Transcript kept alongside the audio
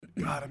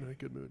God, I'm in a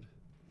good mood.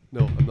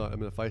 No, I'm not.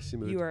 I'm in a feisty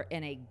mood. You are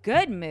in a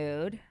good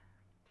mood.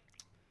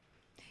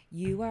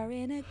 You are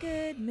in a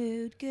good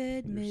mood,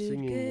 good You're mood,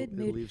 singing, good it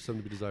mood. leaves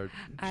something to be desired.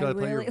 I Should I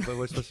play really- your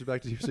voice message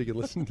back to you so you can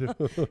listen to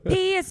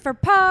P is for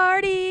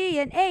party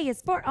and A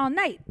is for all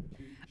night.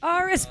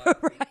 R is for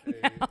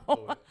right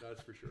now.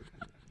 That's for sure.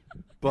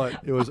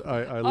 But it was,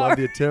 I love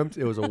the attempt.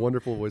 It was a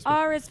wonderful voice message.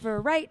 R is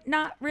for right,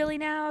 not really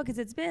now, because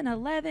it's been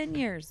 11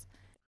 years.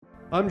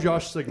 I'm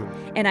Josh Sigmund.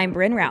 And I'm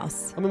Bryn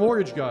Rouse. I'm a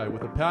mortgage guy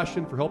with a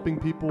passion for helping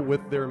people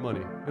with their money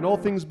and all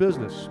things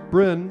business.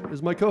 Bryn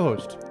is my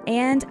co-host.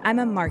 And I'm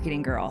a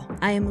marketing girl.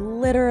 I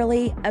am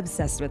literally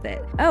obsessed with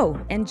it. Oh,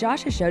 and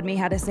Josh has showed me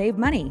how to save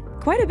money.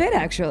 Quite a bit,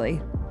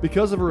 actually.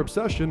 Because of her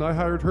obsession, I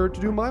hired her to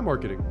do my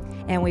marketing.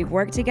 And we've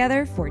worked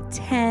together for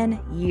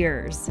 10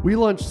 years. We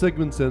launched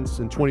Sigmund Sense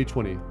in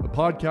 2020, a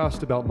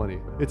podcast about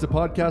money. It's a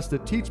podcast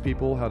that teaches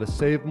people how to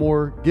save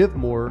more, give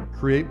more,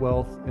 create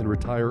wealth, and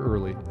retire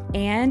early.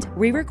 And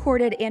we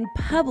recorded and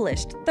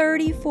published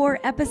 34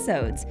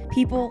 episodes.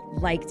 People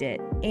liked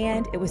it,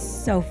 and it was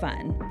so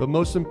fun. But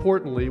most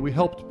importantly, we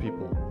helped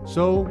people.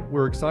 So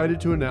we're excited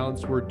to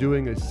announce we're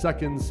doing a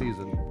second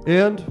season.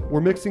 And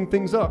we're mixing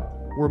things up.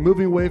 We're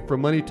moving away from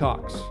money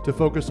talks to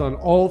focus on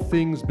all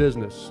things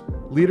business.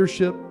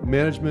 Leadership,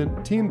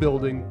 management, team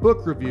building,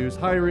 book reviews,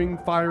 hiring,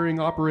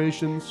 firing,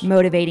 operations.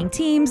 Motivating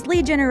teams,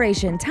 lead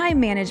generation, time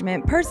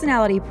management,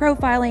 personality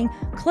profiling,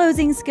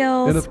 closing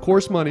skills, And of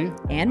course, money.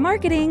 and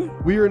marketing.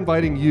 We are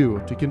inviting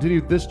you to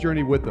continue this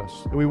journey with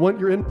us, and we want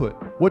your input.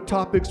 What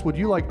topics would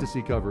you like to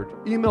see covered?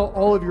 Email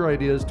all of your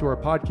ideas to our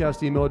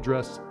podcast email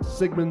address,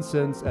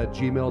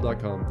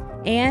 sigmundsense@gmail.com.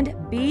 And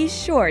be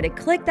sure to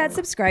click that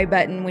subscribe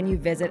button when you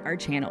visit our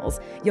channels.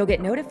 You'll get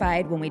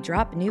notified when we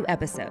drop new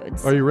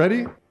episodes. Are you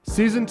ready?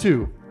 Season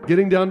 2,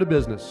 Getting Down to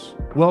Business.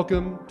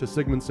 Welcome to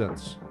Sigmund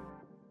Sense.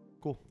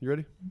 Cool. You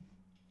ready?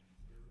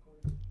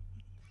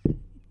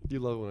 You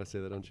love it when I say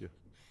that, don't you?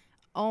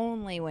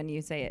 Only when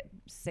you say it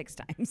 6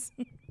 times.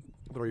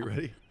 But are you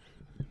ready?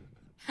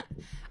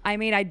 I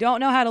mean, I don't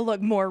know how to look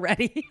more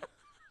ready.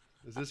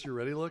 Is this your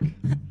ready look?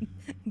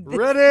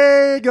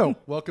 Ready, go.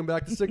 Welcome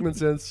back to Sigmund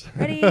Sense.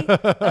 Ready?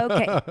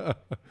 Okay.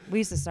 We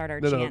used to start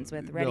our chants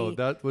with ready. No,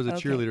 that was a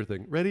Okay. cheerleader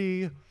thing.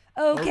 Ready?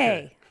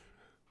 Okay.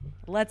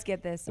 Let's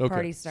get this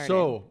party started.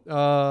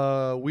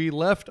 So we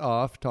left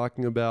off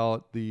talking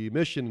about the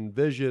mission and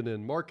vision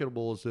and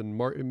marketables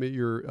and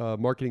your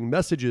marketing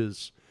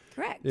messages.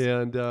 Correct.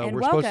 And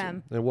we're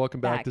welcome welcome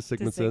back to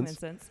Sigmund Sense.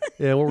 Sense.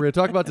 And what we're going to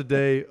talk about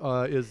today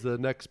is the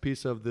next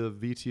piece of the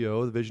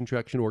VTO, the Vision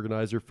Traction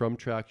Organizer from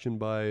Traction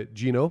by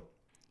Gino.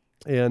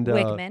 And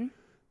Wickman.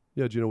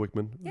 Yeah, Gino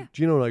Wickman. Yeah.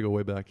 Gino and I go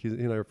way back. He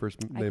and I are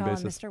first I name call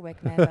basis. him Mr.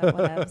 Wickman, but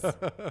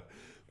whatevs.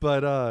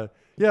 But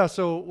yeah,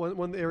 so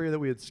one area that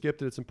we had skipped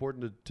that it's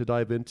important to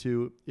dive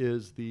into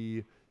is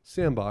the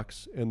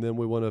sandbox. And then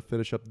we want to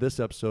finish up this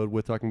episode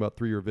with talking about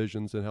 3-year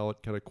visions and how it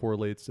kind of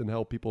correlates and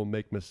how people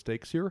make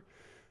mistakes here.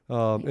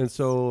 And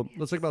so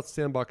let's talk about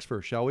sandbox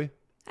first, shall we?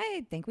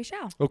 I think we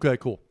shall. Okay,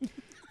 cool.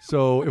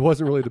 So it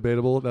wasn't really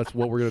debatable. That's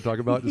what we're going to talk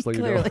about. Just let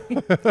you know.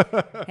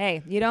 Clearly.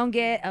 Hey, you don't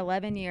get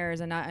 11 years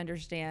and not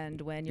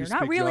understand when you're not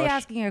speak, really Josh?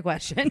 asking a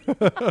question.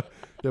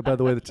 Yeah, by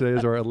the way, today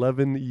is our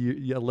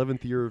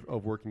 11th year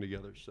of working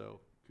together. So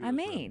I kudos,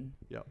 man. mean,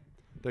 Yeah.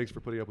 Thanks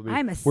for putting up with me.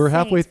 I'm a We're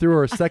halfway saint. through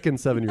our second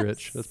 7-year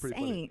itch. That's pretty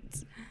funny.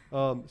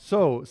 Saint.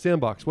 So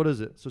Sandbox, what is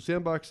it? So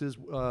Sandbox is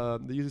the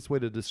easiest way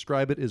to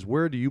describe it is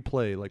where do you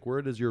play? Like where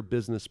does your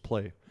business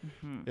play?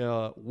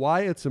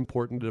 Why it's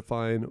important to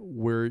define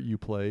where you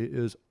play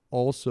is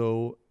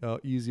also an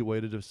easy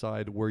way to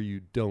decide where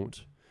you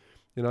don't.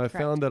 And I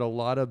found that a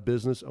lot of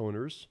business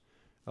owners,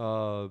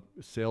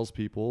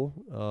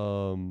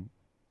 salespeople,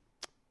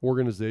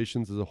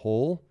 organizations as a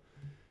whole,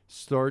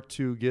 start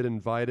to get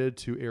invited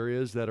to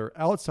areas that are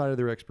outside of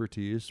their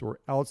expertise or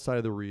outside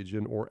of the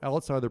region or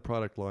outside of their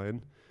product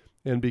line.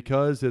 And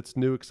because it's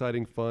new,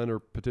 exciting, fun, or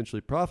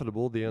potentially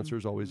profitable, the answer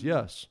is always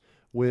yes,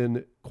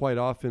 when quite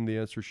often the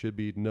answer should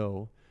be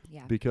no,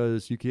 Yeah.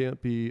 because you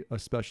can't be a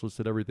specialist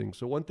at everything.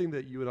 So one thing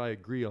that you and I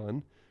agree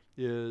on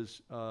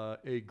is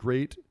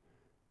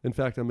in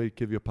fact, I'm going to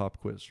give you a pop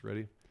quiz.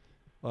 Ready?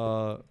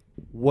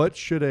 What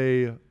should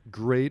a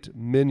great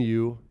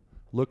menu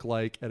look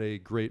like at a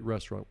great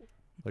restaurant?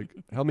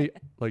 Tell me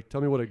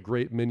what a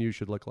great menu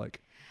should look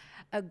like.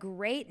 A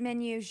great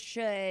menu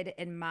should,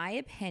 in my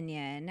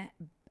opinion,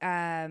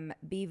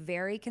 be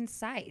very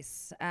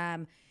concise.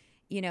 I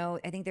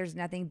think there's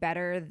nothing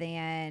better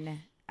than,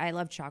 I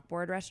love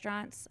chalkboard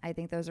restaurants. I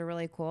think those are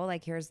really cool.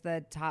 Like here's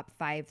the top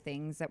 5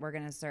 things that we're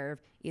going to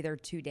serve either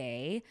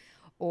today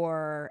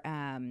or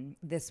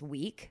this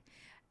week.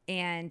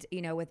 And,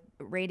 with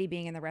Randy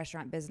being in the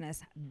restaurant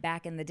business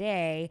back in the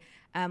day,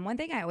 one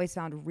thing I always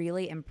found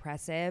really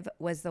impressive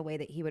was the way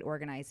that he would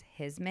organize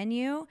his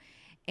menu.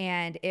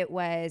 And it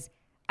was,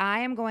 I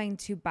am going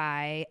to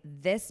buy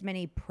this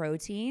many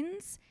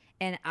proteins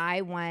and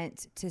I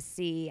want to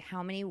see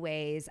how many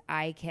ways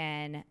I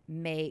can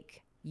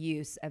make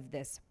use of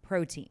this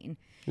protein.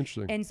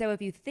 Interesting. And so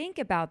if you think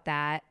about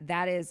that,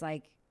 that is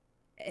like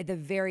the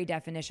very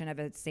definition of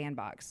a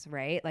sandbox,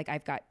 right? Like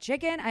I've got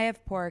chicken, I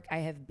have pork, I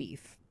have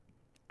beef.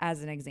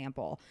 As an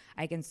example,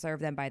 I can serve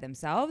them by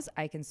themselves.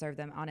 I can serve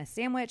them on a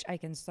sandwich. I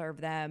can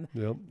serve them,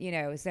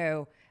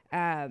 so.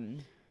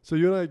 So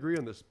you and I agree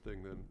on this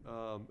thing then.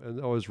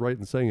 And I was right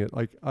in saying it.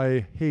 Like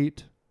I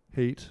hate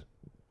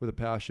with a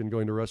passion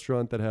going to a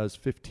restaurant that has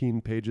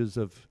 15 pages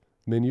of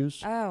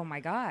menus. Oh my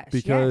gosh.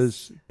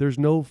 Because there's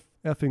no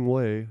effing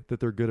way that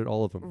they're good at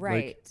all of them.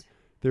 Right. Like,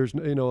 there's,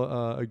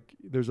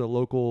 there's a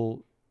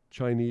local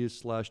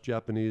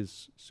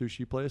Chinese/Japanese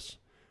sushi place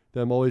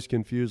that I'm always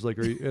confused. Like,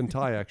 and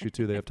Thai actually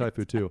too. They have Thai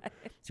food too.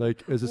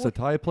 Like, is this a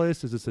Thai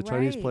place? Is this a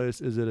Chinese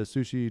place? Is it a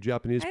sushi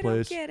Japanese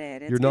place? I don't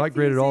get it. You're not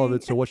great at all of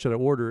it. So what should I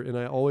order? And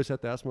I always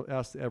have to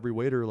ask every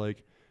waiter,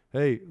 like,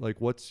 hey, like,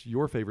 what's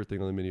your favorite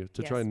thing on the menu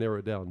to try and narrow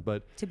it down?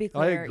 But to be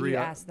clear, you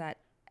ask that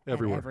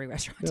everywhere. At every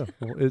restaurant.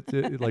 Yeah, well,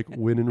 it like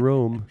when in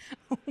Rome,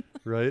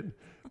 right?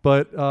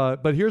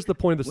 But here's the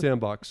point of the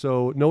sandbox.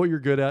 So know what you're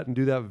good at and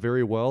do that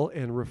very well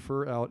and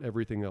refer out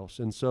everything else.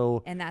 And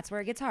that's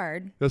where it gets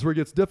hard. That's where it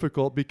gets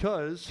difficult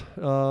because,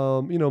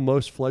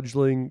 most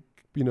fledgling,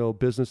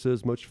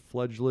 businesses, most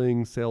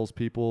fledgling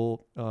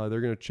salespeople,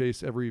 they're going to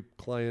chase every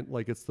client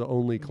like it's the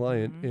only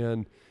client.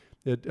 And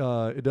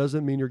it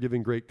doesn't mean you're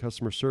giving great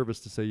customer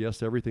service to say yes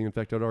to everything. In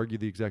fact, I'd argue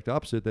the exact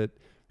opposite, that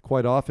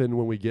quite often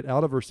when we get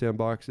out of our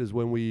sandbox is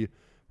when we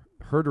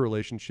hurt a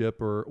relationship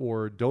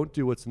or don't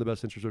do what's in the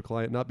best interest of the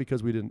client, not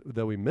because we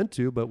meant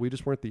to, but we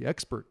just weren't the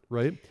expert,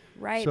 right?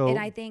 Right. So, and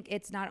I think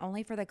it's not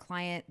only for the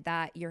client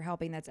that you're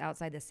helping that's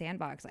outside the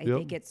sandbox. I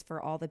think it's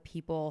for all the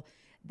people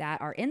that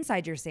are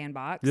inside your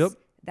sandbox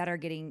that are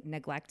getting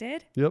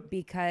neglected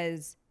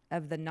because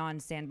of the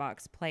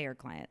non-sandbox player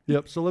client.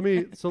 So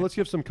let's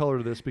give some color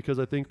to this because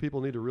I think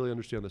people need to really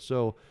understand this.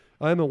 So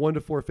I'm a 1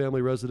 to 4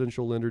 family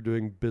residential lender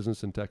doing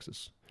business in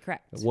Texas.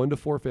 Correct. 1 to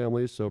 4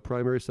 families, so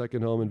primary,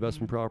 second home,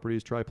 investment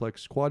properties,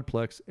 triplex,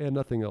 quadplex, and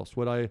nothing else.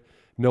 What I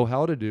know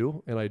how to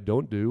do and I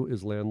don't do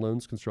is land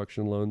loans,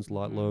 construction loans,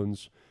 lot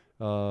loans,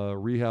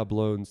 rehab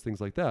loans, things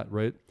like that,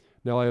 right?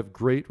 Now I have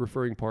great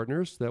referring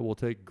partners that will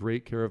take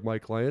great care of my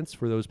clients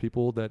for those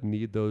people that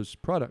need those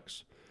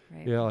products.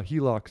 Right. Yeah,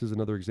 HELOCs is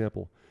another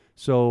example.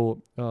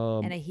 So,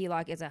 and a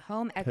HELOC is a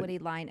home equity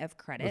line of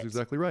credit. That's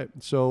exactly right.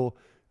 So,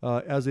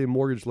 as a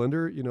mortgage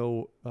lender,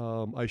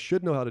 I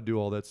should know how to do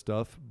all that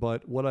stuff.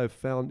 But what I've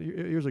found,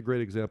 here's a great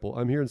example.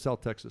 I'm here in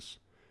South Texas.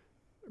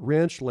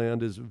 Ranch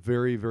land is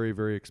very, very,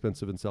 very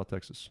expensive in South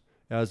Texas,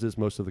 as is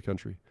most of the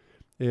country.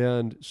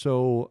 And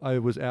so I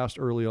was asked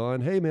early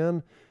on, hey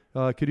man,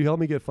 could you help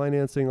me get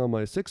financing on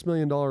my $6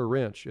 million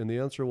ranch? And the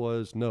answer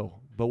was no.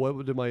 But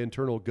what did my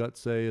internal gut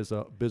say as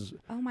a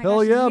business? Oh my Hell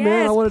gosh, yeah,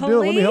 man, I want to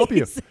do it. Let me help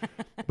you. please.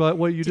 But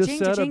what you just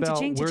said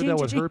about where that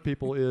would hurt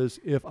people is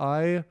if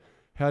I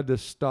had to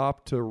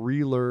stop to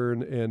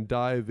relearn and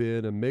dive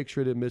in and make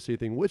sure I didn't miss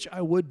anything, which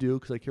I would do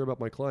because I care about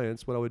my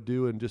clients, what I would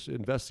do and just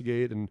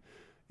investigate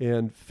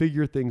and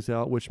figure things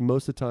out, which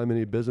most of the time in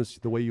any business,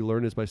 the way you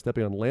learn is by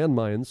stepping on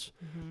landmines.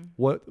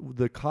 What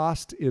the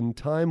cost in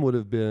time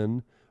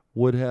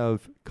would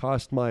have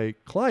cost my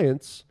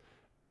clients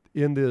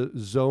in the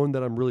zone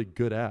that I'm really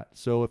good at.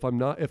 So if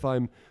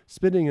I'm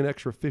spending an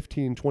extra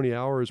 15, 20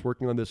 hours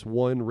working on this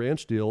one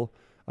ranch deal,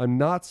 I'm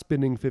not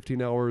spending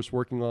 15 hours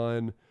working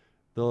on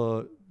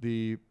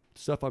the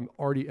stuff I'm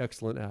already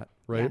excellent at,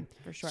 right?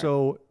 Yeah, for sure.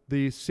 So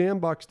the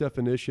sandbox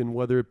definition,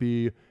 whether it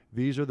be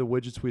these are the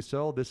widgets we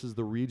sell, this is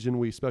the region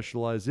we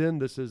specialize in,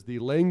 this is the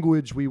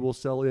language we will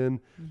sell in,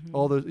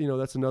 all those,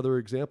 that's another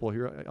example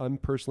here. I'm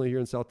personally here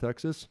in South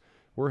Texas.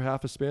 We're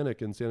half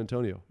Hispanic in San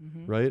Antonio,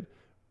 right?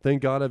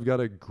 Thank God I've got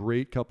a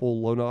great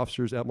couple loan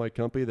officers at my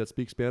company that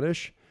speak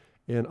Spanish,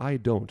 and I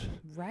don't.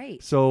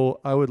 Right. So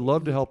I would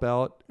love to help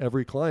out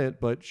every client,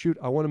 but shoot,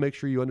 I want to make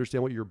sure you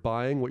understand what you're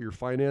buying, what you're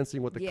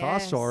financing, what the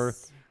costs are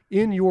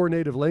in your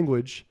native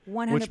language,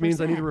 100%. which means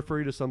I need to refer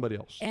you to somebody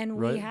else. And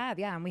right?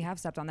 we have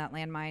stepped on that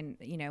landmine,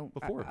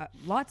 before.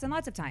 Lots and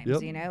lots of times,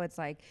 it's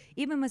like,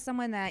 even with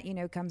someone that,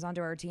 comes onto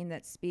our team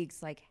that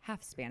speaks like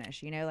half Spanish,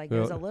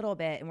 there's a little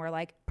bit and we're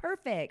like,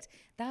 perfect,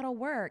 that'll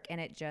work.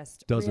 And it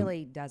just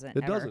really doesn't.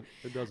 It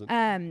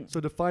doesn't. So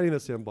defining the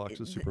sandbox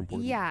is super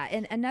important. Yeah.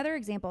 And another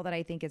example that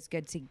I think is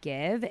good to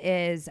give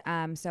is,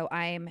 so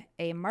I'm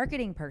a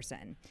marketing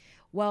person.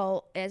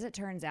 Well, as it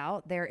turns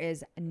out, there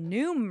is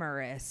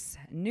numerous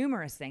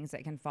things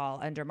that can fall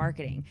under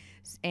marketing,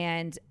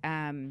 and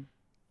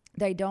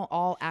they don't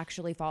all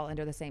actually fall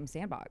under the same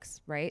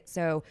sandbox, right?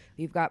 So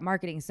you've got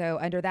marketing. So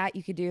under that,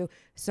 you could do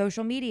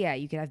social media.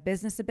 You could have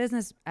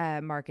business-to-business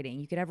marketing.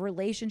 You could have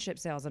relationship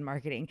sales and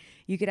marketing.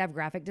 You could have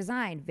graphic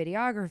design,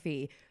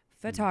 videography,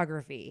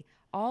 photography,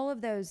 all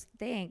of those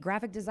things.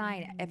 Graphic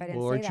design, if I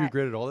didn't say that. Aren't you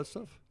great at all that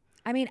stuff?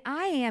 I mean,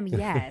 I am,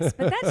 yes,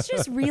 but that's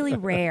just really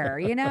rare,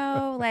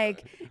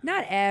 like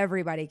not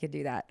everybody could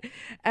do that.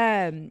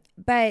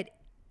 But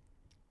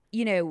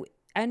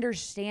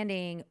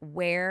understanding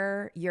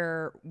where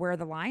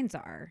the lines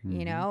are,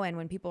 and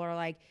when people are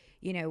like,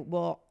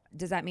 well,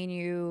 does that mean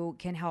you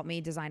can help me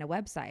design a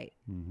website?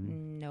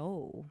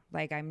 No,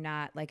 like I'm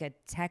not like a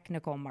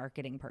technical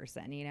marketing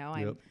person,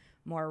 I'm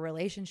more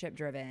relationship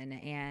driven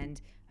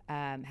and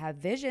have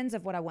visions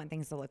of what I want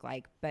things to look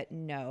like. But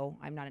no,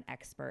 I'm not an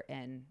expert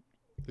in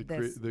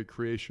the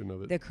creation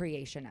of it. The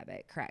creation of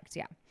it. Correct.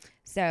 Yeah.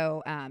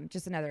 So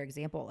just another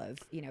example of,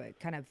 it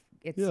kind of,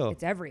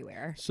 it's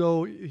everywhere.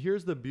 So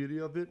here's the beauty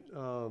of it.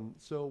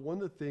 So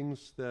one of the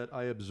things that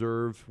I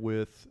observe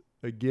with,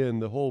 again,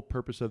 the whole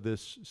purpose of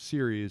this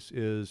series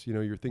is,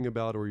 you're thinking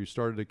about, or you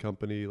started a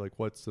company, like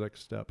what's the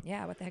next step?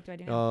 Yeah. What the heck do I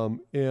do now?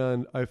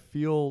 And I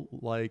feel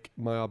like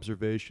my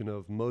observation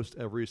of most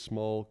every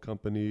small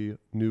company,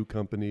 new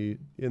company,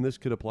 and this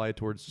could apply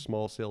towards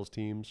small sales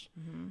teams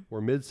or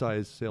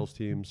mid-sized sales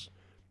teams.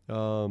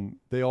 One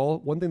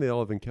thing they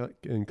all have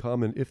in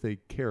common, if they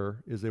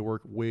care, is they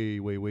work way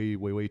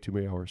too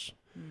many hours.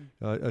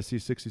 I see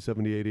 60,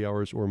 70, 80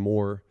 hours or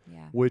more,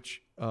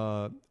 which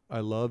I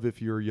love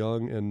if you're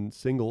young and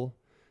single,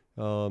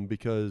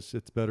 because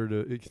it's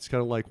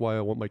kind of like why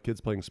I want my kids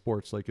playing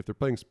sports. Like if they're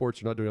playing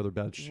sports, you're not doing other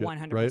bad shit,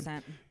 100%.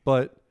 right?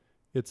 But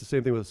it's the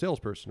same thing with a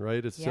salesperson,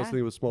 right? It's the same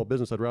thing with small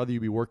business. I'd rather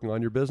you be working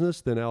on your business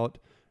than out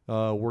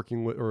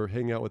working with or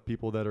hanging out with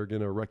people that are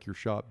going to wreck your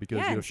shop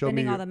because show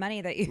spending me all the money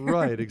that you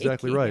right,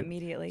 exactly right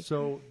immediately.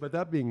 So, but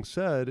that being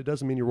said, it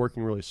doesn't mean you're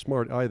working really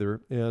smart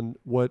either. And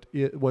what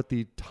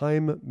the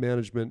time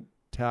management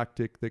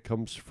tactic that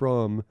comes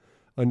from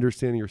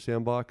understanding your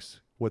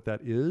sandbox, what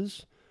that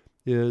is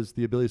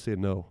the ability to say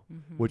no,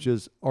 which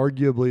is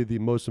arguably the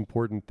most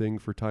important thing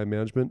for time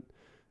management.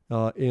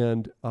 I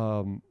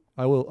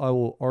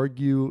will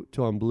argue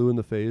till I'm blue in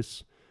the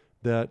face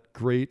that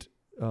great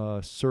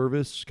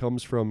service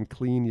comes from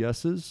clean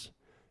yeses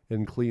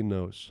and clean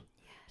nos.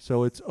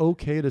 So it's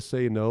okay to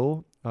say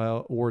no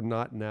or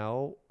not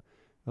now.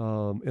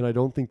 And I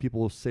don't think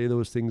people say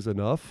those things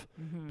enough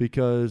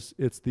because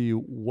it's the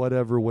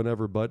whatever,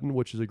 whenever button,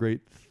 which is a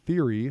great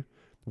theory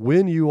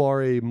when you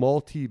are a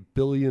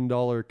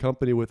multi-billion-dollar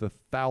company with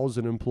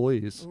 1,000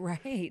 employees.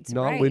 Right.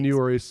 Not when you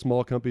are a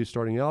small company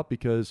starting out,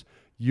 because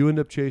you end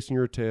up chasing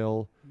your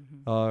tail,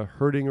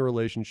 hurting a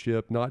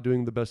relationship, not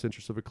doing the best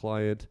interest of a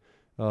client,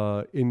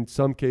 in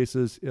some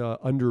cases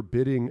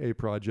underbidding a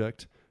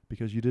project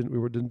because you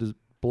didn't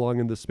belong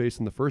in the space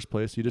in the first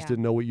place. You just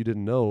didn't know what you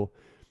didn't know,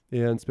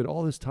 and spend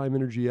all this time,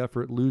 energy,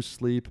 effort, lose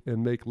sleep,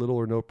 and make little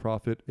or no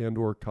profit, and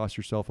or cost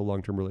yourself a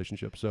long-term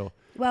relationship. So,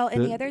 well,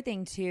 and the other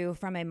thing too,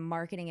 from a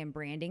marketing and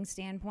branding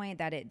standpoint,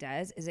 that it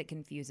does is it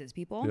confuses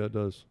people. Yeah, it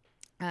does.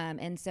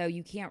 And so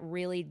you can't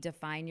really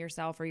define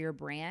yourself or your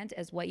brand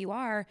as what you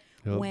are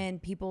when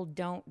people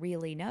don't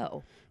really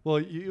know. Well,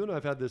 you and I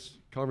have had this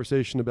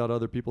conversation about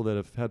other people that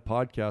have had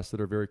podcasts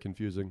that are very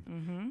confusing,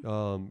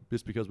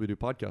 just because we do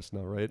podcasts now,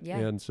 right? Yeah.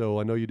 And so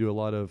I know you do a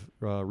lot of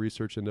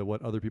research into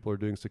what other people are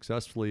doing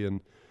successfully, and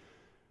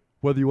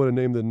whether you want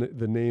to name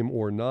the name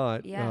or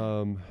not,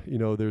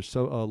 there's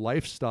a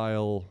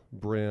lifestyle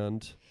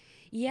brand.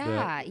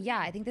 Yeah.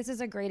 I think this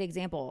is a great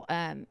example.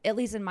 At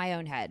least in my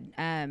own head,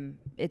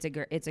 it's a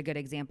good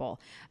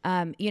example.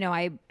 I'm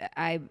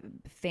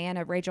fan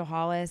of Rachel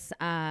Hollis.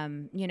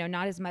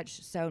 Not as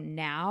much so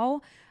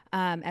now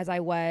as I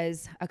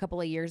was a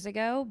couple of years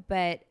ago,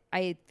 but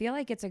I feel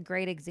like it's a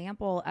great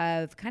example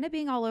of kind of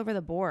being all over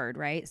the board,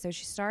 right? So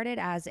she started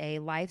as a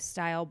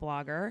lifestyle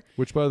blogger.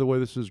 Which, by the way,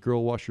 this is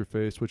Girl Wash Your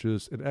Face, which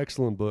is an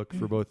excellent book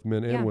for both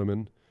men and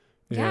women.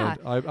 And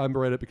I'm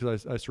read it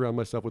because I surround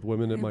myself with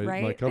women at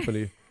my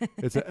company.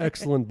 It's an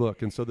excellent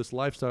book. And so this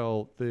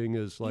lifestyle thing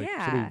is like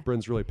something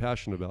Bryn's really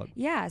passionate about.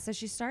 Yeah. So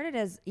she started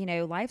as,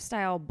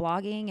 lifestyle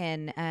blogging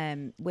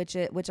and which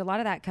a lot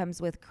of that comes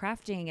with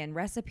crafting and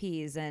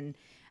recipes and,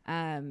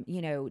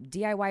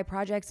 DIY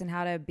projects and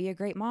how to be a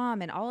great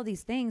mom and all of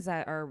these things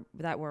that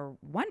were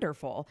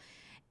wonderful.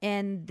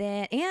 And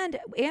then,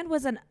 and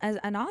was an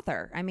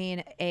author. I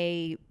mean,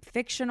 a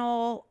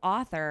fictional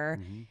author.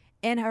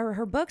 And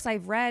her books,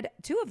 I've read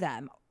 2 of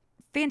them.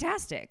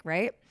 Fantastic,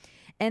 right?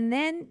 And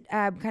then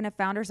kind of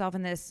found herself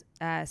in this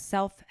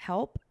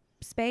self-help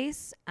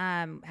space.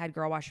 Had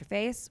Girl Wash Your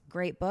Face,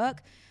 great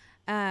book.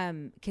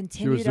 Continued.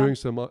 She was doing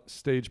some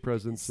stage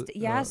presence.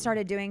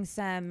 Started doing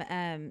some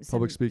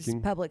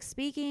public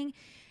speaking.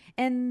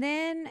 And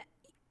then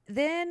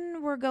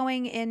we're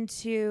going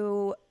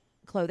into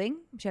clothing.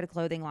 She had a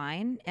clothing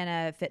line and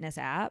a fitness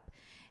app.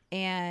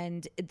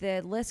 And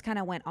the list kind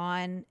of went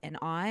on.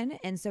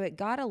 And so it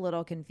got a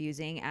little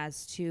confusing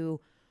as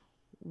to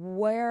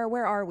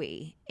where are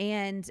we?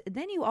 And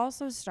then you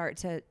also start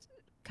to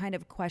kind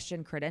of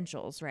question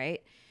credentials,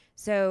 right?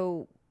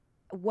 So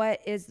what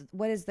is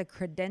the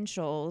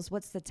credentials?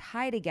 What's the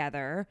tie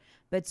together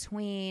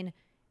between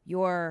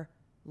your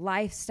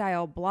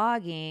lifestyle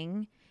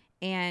blogging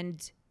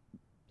and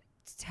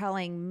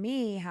telling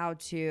me how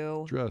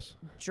to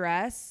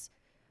dress,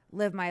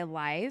 live my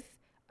life?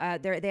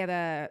 They have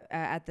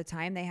at the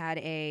time they had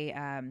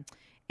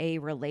a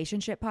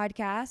relationship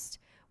podcast.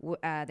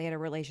 They had a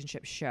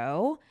relationship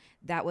show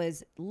that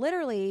was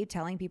literally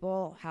telling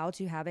people how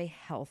to have a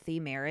healthy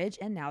marriage,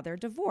 and now they're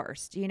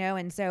divorced,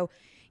 and so,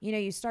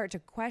 you start to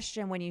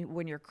question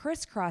when you're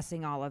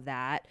crisscrossing all of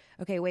that.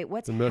 Okay, wait,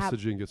 what's the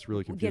messaging gets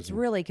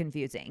really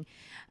confusing.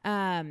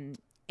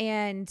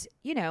 And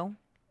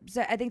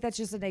So I think that's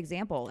just an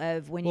example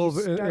of when you Well,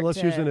 start and let's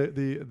to, use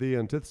the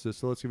antithesis.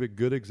 So let's give a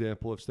good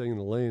example of staying in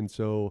the lane.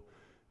 So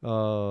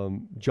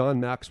John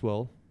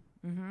Maxwell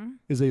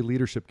is a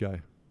leadership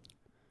guy.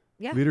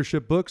 yeah.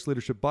 Leadership books,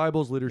 leadership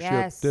Bibles, leadership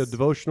Yes.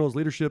 devotionals,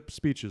 leadership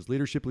speeches,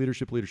 leadership.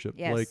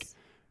 Yes. Like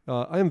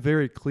I am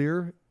very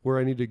clear where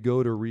I need to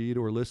go to read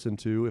or listen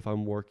to if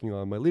I'm working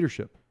on my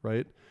leadership,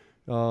 right?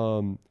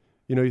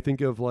 You know, you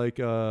think of like,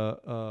 you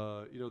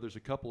know, there's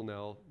a couple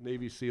now,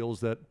 Navy SEALs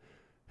that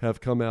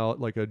have come out,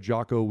 like a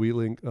Jocko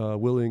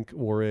Willink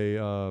or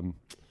a,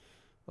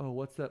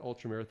 what's that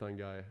ultramarathon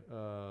guy?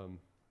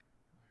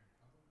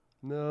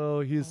 No,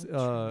 he's,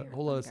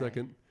 hold on a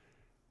second.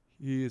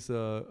 He's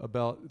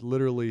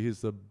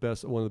he's the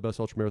best, one of the best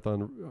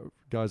ultramarathon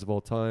guys of all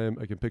time.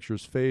 I can picture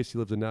his face. He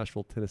lives in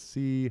Nashville,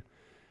 Tennessee.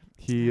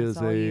 He is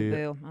Saw you, a,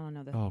 boo. I don't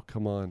know that. oh,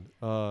 come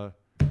on.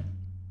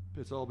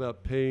 It's all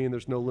about pain.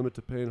 There's no limit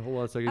to pain. Hold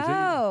on a second.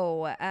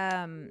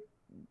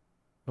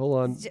 Hold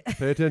on.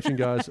 Pay attention,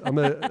 guys.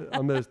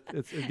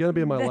 It's gonna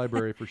be in my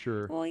library for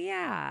sure. Well,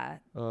 yeah.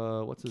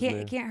 What's his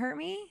name? Can't Hurt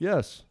Me?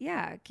 Yes.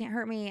 Yeah, Can't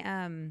Hurt Me.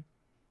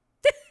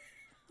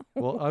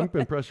 Well, I'm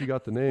impressed you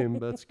got the name.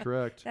 That's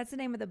correct. That's the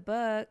name of the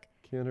book.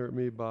 Can't Hurt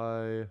Me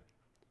by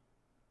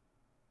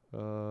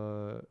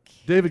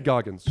David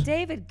Goggins.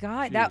 David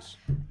God. Jeez.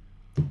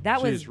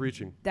 That was Jeez,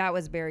 reaching. That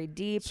was very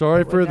deep.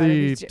 Sorry for That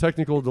the is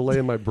technical delay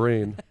in my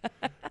brain.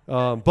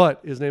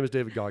 But his name is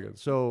David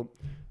Goggins. So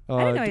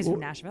I didn't know he was from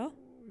Nashville.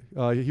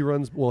 He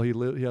runs. Well,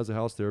 he has a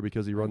house there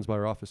because he runs by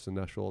our office in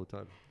Nashville all the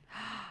time.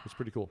 It's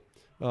pretty cool.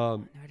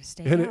 Nowhere to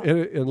stay And, out.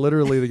 and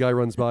literally, the guy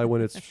runs by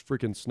when it's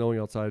freaking snowing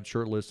outside,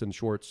 shirtless and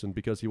shorts, and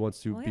because he wants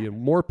to be in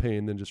more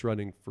pain than just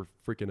running for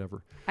freaking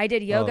ever. I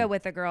did yoga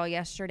with a girl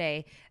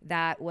yesterday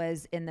that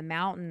was in the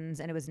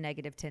mountains, and it was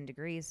negative 10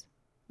 degrees.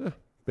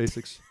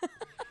 Basics.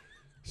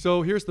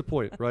 So here's the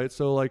point, right?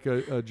 So like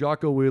a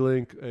Jocko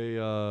Willink,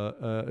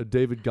 a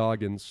David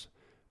Goggins,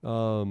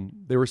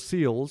 they were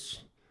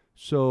SEALs.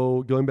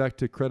 So going back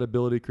to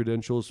credibility,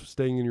 credentials,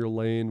 staying in your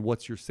lane,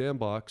 what's your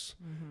sandbox?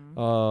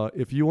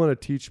 If you want to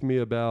teach me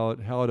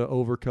about how to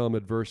overcome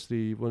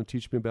adversity, you want to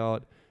teach me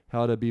about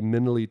how to be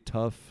mentally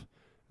tough,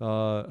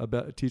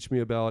 teach me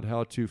about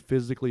how to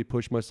physically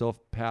push myself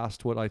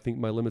past what I think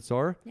my limits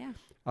are. Yeah.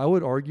 I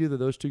would argue that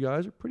those two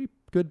guys are pretty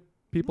good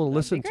people to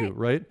listen to,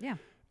 right? Yeah.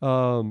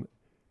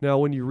 Now,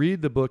 when you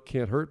read the book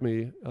Can't Hurt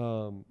Me,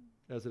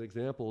 as an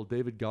example,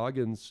 David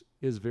Goggins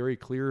is very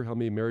clear how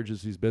many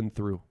marriages he's been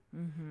through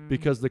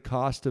because the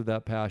cost of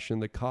that passion,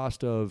 the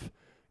cost of,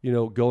 you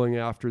know, going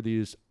after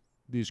these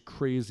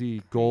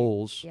crazy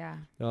goals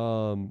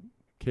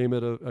came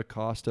at a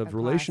cost of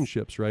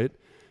relationships, right?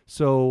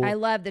 So I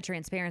love the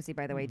transparency,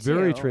 by the way, too.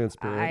 Very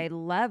transparent. I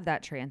love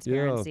that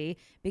transparency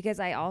because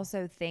I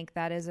also think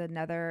that is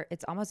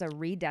it's almost a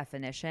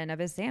redefinition of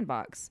his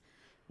sandbox.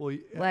 Well,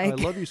 I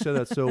love you said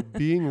that. So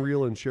being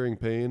real and sharing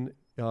pain,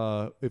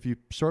 if you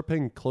start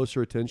paying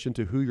closer attention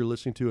to who you're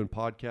listening to in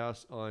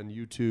podcasts, on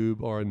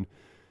YouTube or on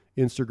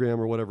Instagram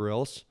or whatever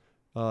else,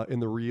 in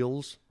the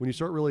reels, when you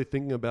start really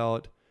thinking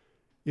about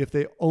if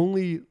they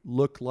only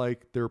look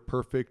like they're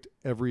perfect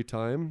every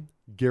time,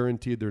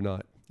 guaranteed they're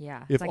not.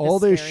 Yeah. If all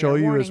they show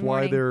you is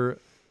why they're,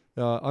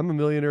 I'm a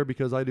millionaire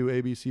because I do A,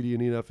 B, C, D,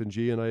 and E, F, and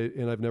G, and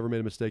I've never made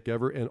a mistake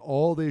ever. And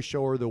all they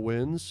show are the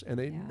wins, and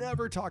they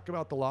never talk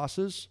about the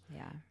losses.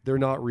 Yeah. They're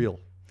not real,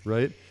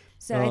 right?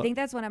 So I think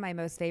that's one of my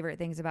most favorite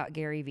things about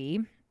Gary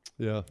Vee.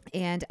 Yeah.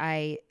 And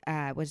I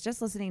was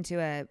just listening to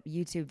a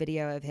YouTube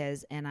video of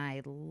his, and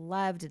I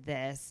loved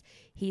this.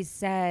 He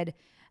said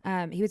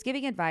he was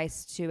giving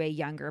advice to a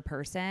younger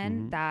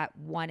person that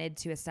wanted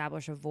to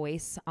establish a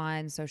voice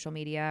on social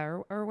media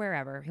or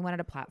wherever. He wanted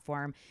a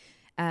platform.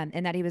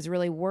 And that he was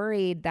really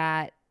worried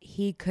that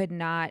he could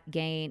not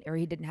gain or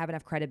he didn't have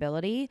enough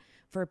credibility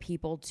for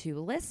people to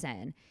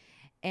listen.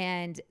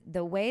 And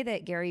the way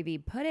that Gary Vee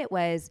put it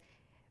was,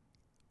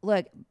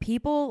 look,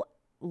 people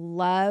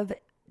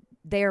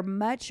they're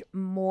much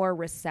more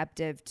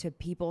receptive to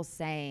people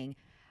saying,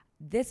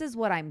 this is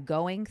what I'm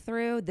going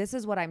through. This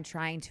is what I'm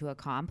trying to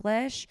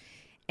accomplish.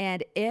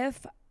 And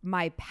if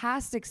my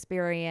past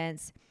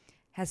experience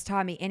has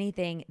taught me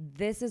anything,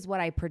 this is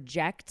what I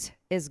project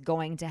is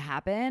going to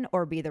happen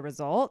or be the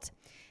result.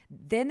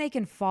 Then they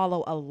can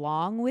follow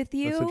along with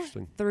you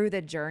through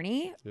the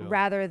journey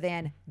rather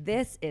than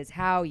this is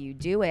how you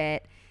do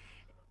it.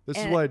 This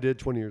is what I did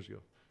 20 years ago.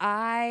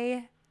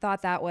 I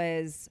thought that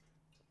was,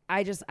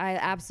 I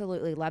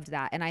absolutely loved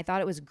that. And I thought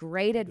it was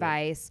great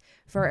advice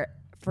for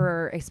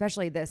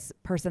especially this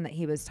person that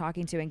he was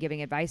talking to and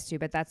giving advice to,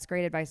 but that's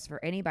great advice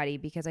for anybody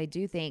because I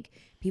do think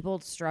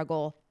people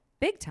struggle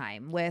big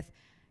time with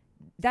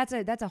that's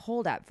a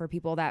holdup for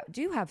people that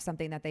do have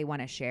something that they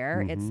want to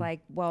share. It's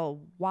like, well,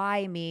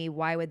 why me?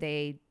 Why would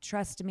they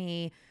trust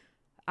me?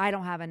 I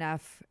don't have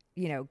enough,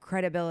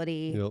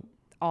 credibility. Yep.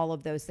 All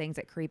of those things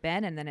that creep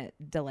in and then it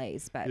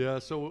delays. But yeah,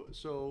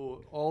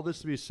 so all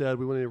this to be said,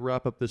 we want to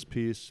wrap up this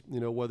piece,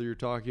 whether you're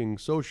talking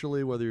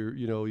socially, whether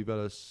you've got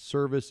a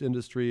service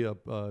industry, a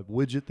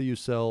widget that you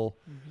sell,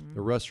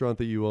 a restaurant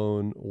that you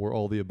own, or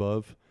all the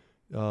above.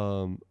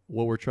 what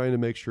we're trying to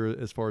make sure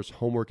as far as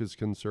homework is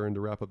concerned,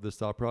 to wrap up this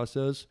thought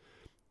process,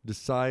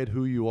 decide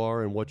who you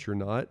are and what you're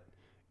not.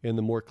 And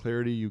the more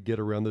clarity you get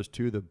around those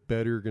two, the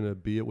better you're going to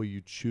be at what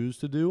you choose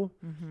to do.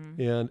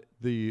 And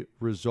the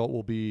result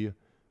will be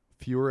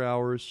fewer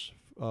hours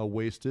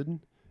wasted.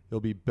 It'll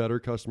be better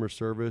customer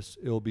service.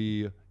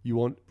 You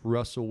won't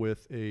wrestle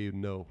with a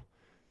no.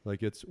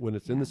 Like when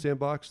it's in the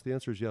sandbox, the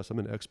answer is yes, I'm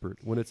an expert.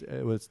 When it's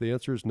the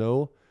answer is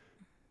no,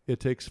 it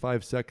takes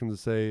 5 seconds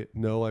to say,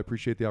 no, I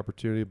appreciate the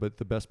opportunity, but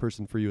the best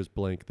person for you is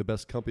blank. The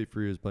best company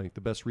for you is blank.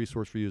 The best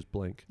resource for you is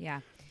blank.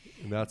 Yeah.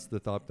 And that's the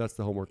thought. That's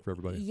the homework for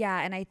everybody.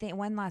 Yeah. And I think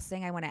one last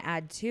thing I want to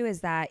add too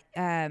is that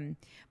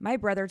my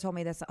brother told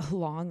me this a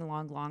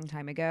long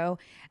time ago.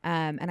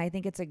 And I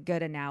think it's a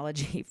good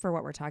analogy for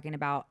what we're talking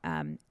about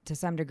to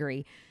some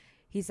degree.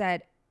 He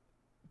said,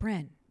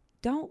 Bryn,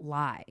 don't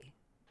lie.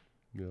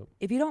 Yep.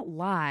 If you don't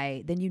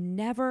lie, then you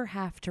never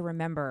have to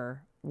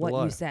remember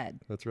what you said.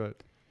 That's right.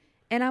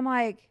 And I'm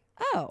like,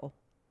 oh,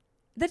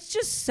 that's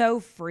just so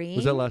freeing.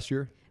 Was that last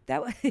year?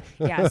 That was,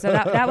 yeah. So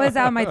that was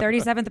on my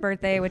 37th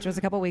birthday, which was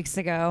a couple weeks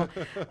ago.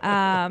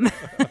 But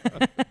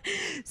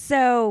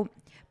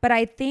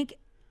I think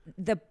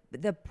the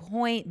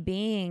point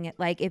being,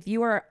 like, if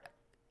you are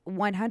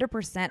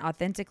 100%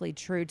 authentically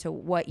true to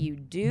what you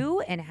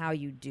do and how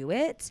you do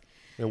it,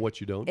 and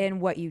what you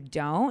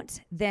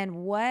don't, then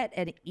what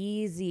an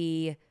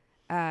easy,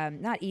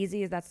 not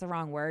easy, that's the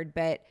wrong word,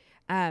 but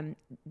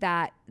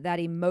that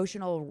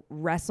emotional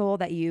wrestle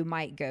that you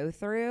might go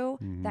through,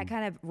 that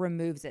kind of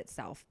removes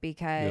itself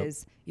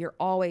because you're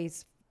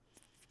always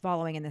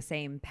following in the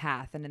same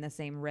path and in the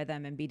same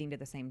rhythm and beating to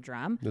the same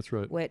drum. That's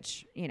right.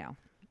 Which,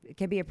 it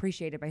can be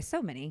appreciated by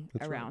so many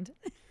around.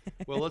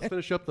 Right. Well, let's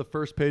finish up the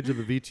first page of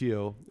the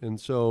VTO. And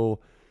so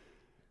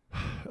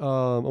I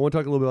want to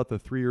talk a little bit about the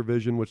 3-year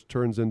vision, which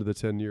turns into the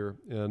 10-year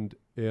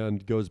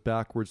and goes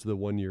backwards to the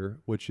 1 year,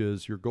 which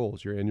is your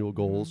goals, your annual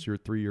goals, your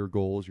 3-year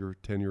goals, your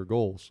 10-year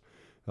goals.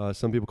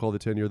 Some people call the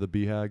 10-year the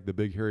BHAG, the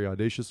big, hairy,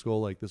 audacious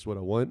goal. Like, this is what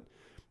I want.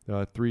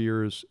 3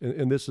 years.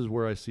 And this is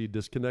where I see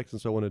disconnects.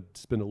 And so I want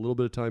to spend a little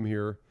bit of time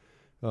here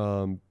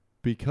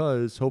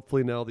because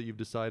hopefully now that you've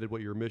decided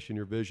what your mission,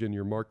 your vision,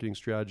 your marketing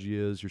strategy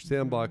is, your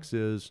sandbox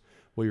is,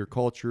 what your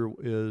culture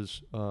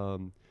is,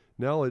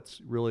 now it's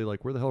really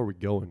like, where the hell are we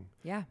going?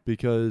 Yeah.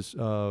 Because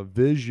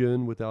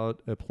vision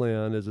without a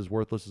plan is as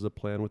worthless as a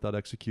plan without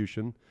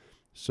execution.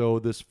 So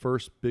this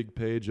first big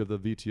page of the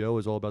VTO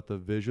is all about the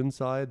vision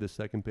side. The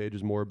second page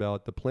is more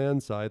about the plan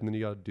side, and then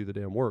you got to do the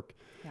damn work.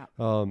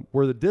 Yeah.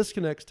 Where the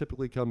disconnects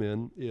typically come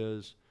in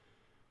is,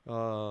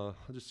 I'll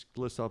just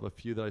list off a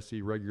few that I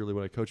see regularly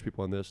when I coach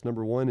people on this.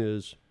 Number one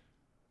is,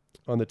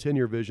 on the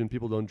 10-year vision,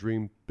 people don't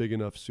dream big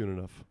enough soon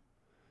enough,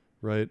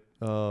 right?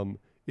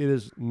 It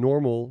is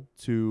normal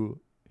to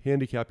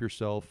handicap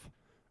yourself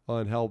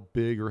on how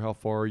big or how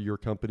far your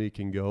company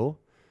can go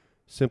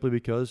simply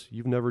because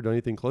you've never done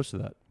anything close to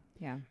that.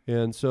 Yeah.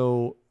 And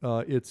so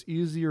it's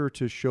easier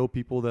to show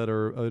people that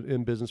are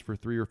in business for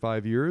 3 or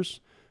 5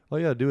 years. All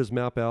you got to do is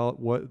map out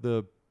what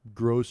the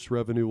gross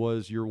revenue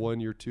was year 1,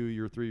 year 2,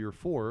 year 3, year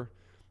 4,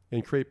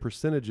 and create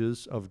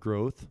percentages of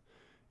growth.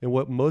 And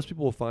what most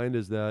people will find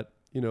is that,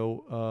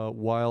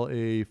 while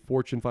a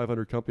Fortune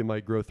 500 company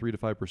might grow 3 to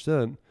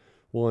 5%,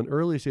 well, in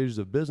early stages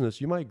of business,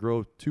 you might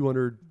grow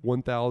 200,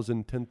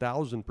 1,000,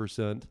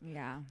 10,000%.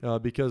 Yeah.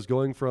 Because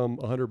going from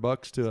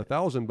 $100 to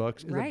 $1,000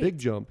 is a big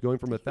jump. Going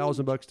from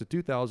 $1,000 to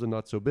 2,000,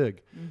 not so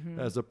big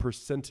as a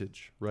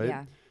percentage, right?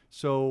 Yeah.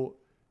 So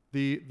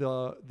the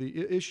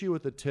issue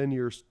with the 10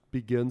 years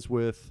begins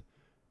with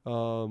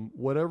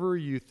whatever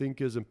you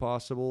think is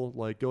impossible,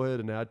 like, go ahead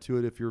and add to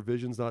it. If your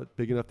vision's not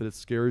big enough that it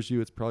scares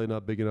you, it's probably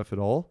not big enough at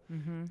all.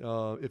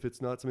 If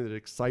it's not something that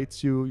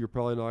excites you, you're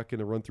probably not going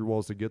to run through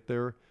walls to get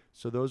there.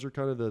 So those are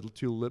kind of the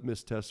 2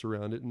 litmus tests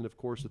around it. And of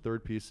course, the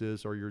third piece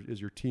is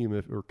your team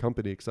or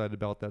company excited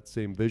about that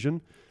same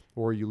vision,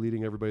 or are you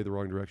leading everybody the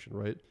wrong direction,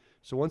 right?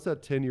 So once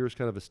that 10 years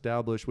kind of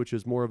established, which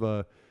is more of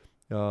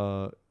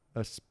a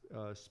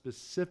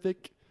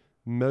specific,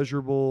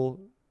 measurable,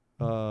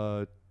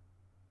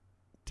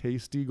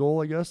 tasty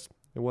goal, I guess.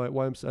 And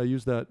why I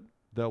use that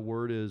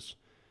word is,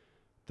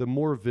 the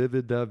more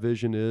vivid that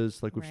vision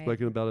is, like we've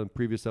spoken about in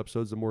previous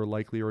episodes, the more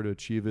likely you are to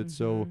achieve it.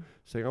 So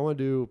saying I want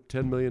to do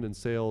 10 million in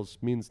sales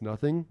means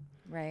nothing.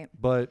 Right.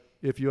 But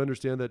if you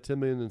understand that 10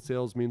 million in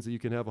sales means that you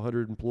can have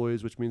 100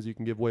 employees, which means you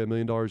can give away $1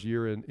 million a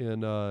year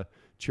in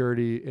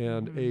charity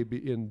and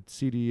in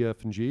C, D, E,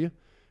 F, and G,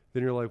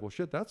 then you're like, well,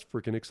 shit, that's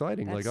freaking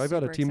exciting. That's like, I've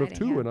got a team of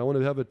 2 yeah. and I want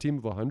to have a team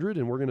of 100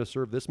 and we're going to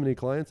serve this many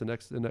clients and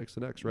X and X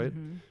and X, right?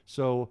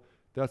 So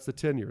that's the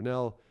 10-year.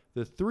 Now,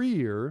 the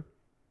 3-year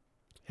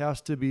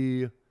has to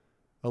be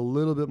a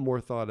little bit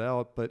more thought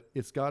out, but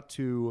it's got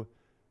to,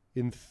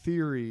 in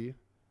theory,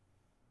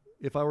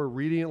 if I were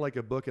reading it like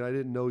a book and I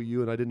didn't know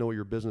you and I didn't know what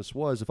your business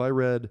was, if I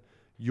read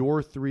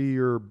your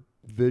 3-year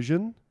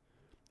vision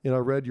and I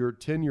read your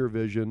 10-year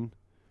vision,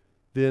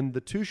 then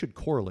the 2 should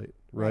correlate,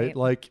 right?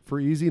 Like, for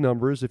easy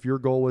numbers, if your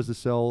goal was to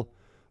sell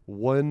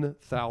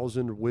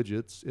 1,000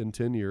 widgets in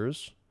 10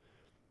 years,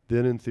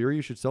 then in theory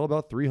you should sell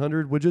about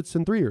 300 widgets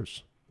in 3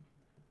 years.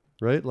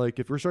 right? Like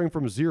if we're starting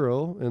from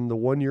 0 and the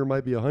 1 year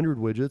might be 100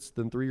 widgets,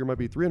 then 3 year might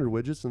be 300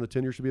 widgets, and the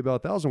 10 year should be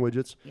about 1,000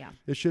 widgets. Yeah.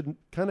 It should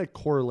kind of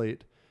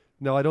correlate.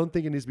 Now, I don't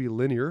think it needs to be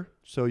linear.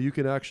 So you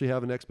can actually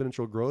have an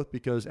exponential growth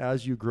because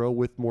as you grow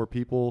with more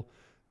people,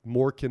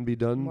 more can be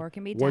done. More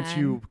can be Once done.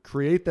 you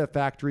create that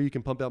factory, you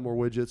can pump out more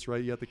widgets,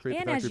 right? You have to create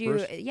And the as factory you,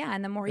 first. yeah,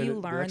 and the more And you the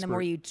learn, the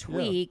more expert. you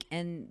Yeah. tweak,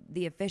 and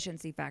the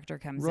efficiency factor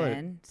comes Right.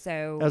 in.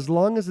 So As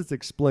long as it's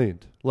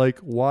explained. Like,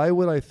 why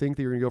would I think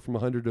that you're going to go from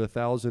 100 to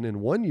 1,000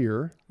 in 1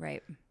 year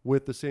right.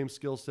 with the same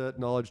skill set,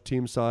 knowledge,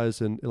 team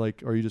size, and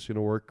like, are you just going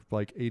to work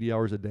like 80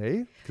 hours a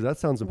day? Because that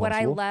sounds What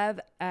I impossible. love,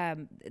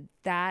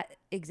 that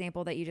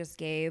example that you just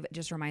gave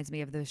just reminds me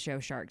of the show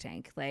Shark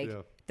Tank. Like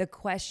Yeah. the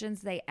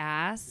questions they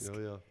ask. Oh,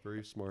 yeah.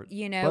 Very smart.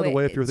 You know, By the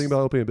way, if you're it's- thinking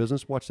about opening a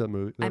business, watch that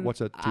movie. I'm- Watch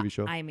that TV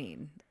show. I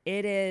mean,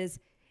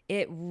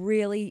 it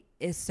really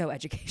is so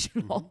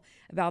educational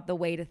Mm-hmm. about the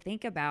way to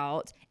think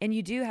about. And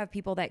you do have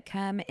people that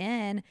come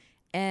in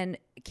and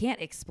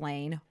can't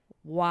explain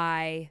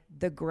why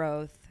the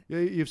growth. Yeah,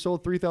 you've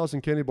sold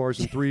 3,000 candy bars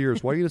in 3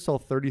 years. Why are you going to sell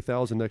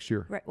 30,000 next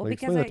year? Right. Well, Like,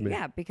 because explain that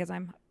to me. because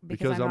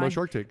I'm on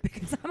Shark Tank.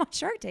 Because I'm on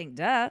Shark Tank.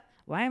 Duh.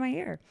 Why am I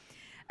here?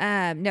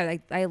 No,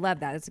 I love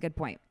that. That's a good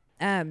point.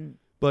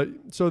 But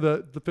so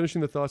the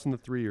finishing the thoughts in the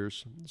 3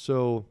 years.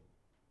 So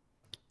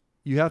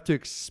you have to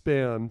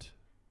expand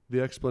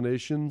the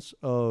explanations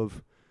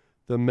of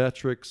the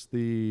metrics,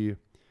 the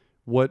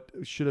what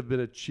should have been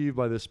achieved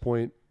by this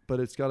point, but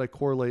it's got to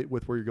correlate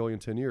with where you're going in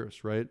 10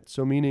 years, right?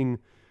 So meaning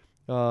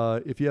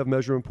if you have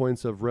measurement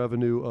points of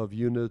revenue, of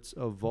units,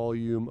 of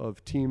volume,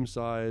 of team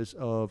size,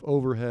 of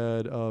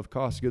overhead, of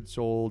cost of goods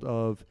sold,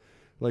 of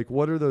like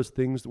what are those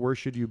things? Where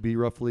should you be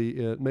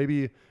roughly?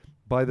 Maybe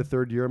by the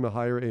 3rd year, I'm going to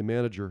hire a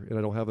manager and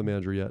I don't have a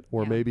manager yet.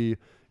 Or Yeah. maybe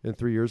in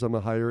 3 years, I'm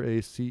going to hire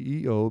a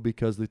CEO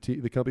because the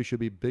company should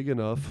be big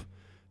enough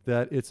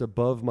that it's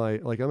above my,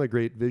 like I'm a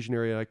great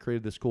visionary and I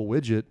created this cool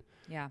widget,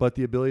 Yeah. but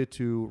the ability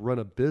to run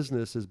a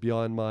business is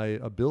beyond my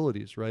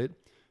abilities, right?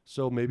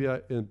 So maybe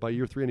by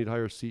year 3, I need to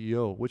hire a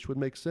CEO, which would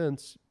make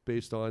sense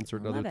based on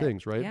certain Love other it.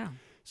 things, right? Yeah.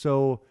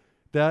 So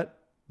that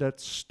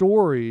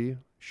story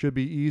should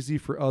be easy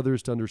for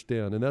others to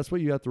understand. And that's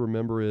what you have to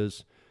remember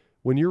is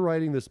when you're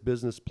writing this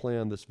business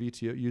plan, this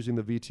VTO, using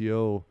the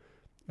VTO,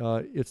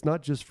 it's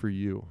not just for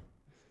you.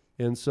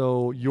 And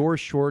so your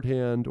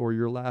shorthand or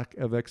your lack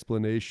of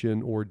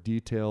explanation or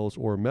details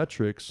or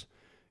metrics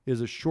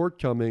is a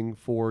shortcoming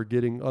for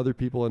getting other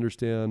people to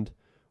understand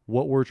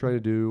what we're trying to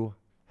do,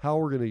 how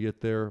we're going to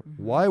get there,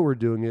 why we're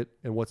doing it,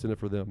 and what's in it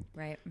for them.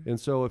 Right. And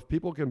so if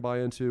people can buy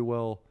into,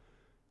 well,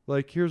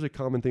 like here's a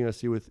common thing I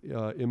see with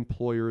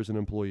employers and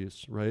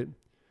employees, right?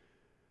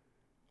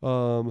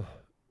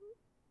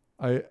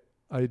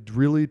 I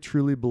really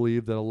truly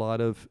believe that a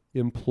lot of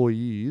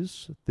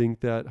employees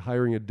think that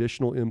hiring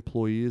additional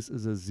employees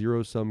is a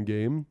zero-sum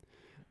game,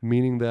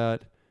 meaning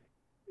that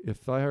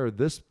if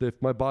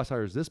my boss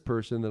hires this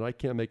person, then I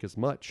can't make as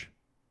much.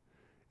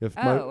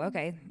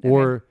 Okay.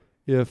 Or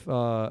if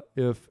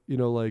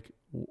like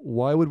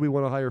why would we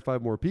want to hire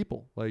 5 more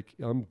people? Like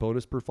I'm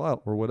bonus per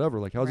file or whatever.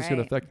 Like how's this going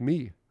to Right. affect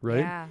me, right?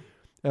 Yeah.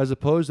 As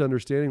opposed to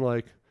understanding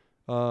like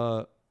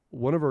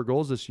one of our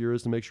goals this year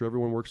is to make sure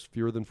everyone works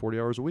fewer than 40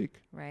 hours a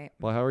week. Right.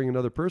 By hiring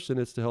another person,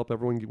 it's to help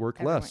everyone work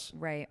Everyone- less,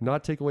 Right.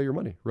 not take away your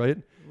money, right?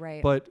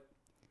 Right. But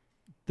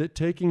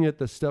taking it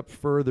the step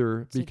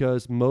further,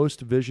 because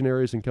most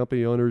visionaries and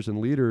company owners and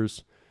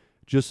leaders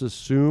just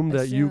assume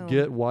that you Assume.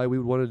 get why we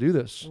would want to do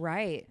this.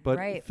 right. But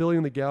right. filling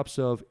in the gaps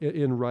of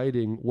in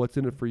writing, what's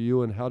in it for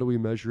you and how do we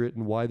measure it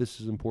and why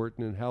this is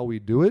important and how we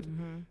do it,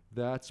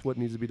 that's what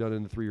needs to be done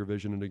in the 3-year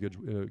vision in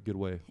a good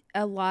way.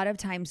 A lot of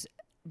times,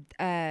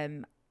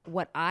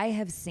 what I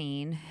have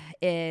seen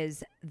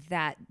is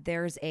that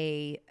there's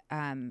a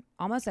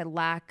almost a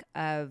lack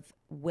of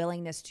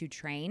willingness to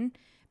train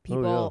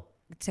people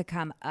to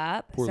come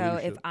up. Poor so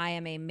if leadership. I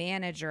am a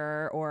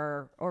manager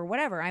or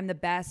whatever, I'm the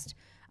best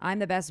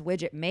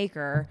widget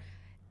maker.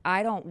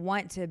 I don't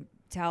want to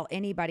tell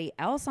anybody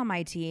else on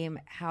my team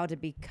how to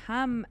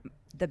become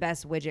the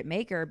best widget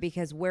maker,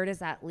 because where does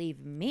that leave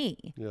me?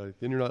 Yeah,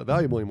 then you're not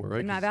valuable anymore, right?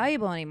 I'm not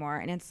valuable anymore.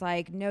 And it's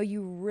like, no,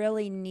 you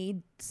really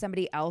need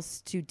somebody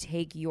else to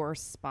take your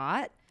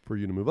spot For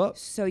you to move up.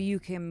 so you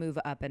can move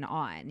up and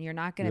on. You're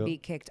not going to Yep. be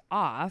kicked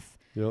off.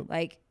 Yep.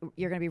 Like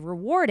you're going to be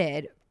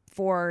rewarded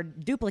for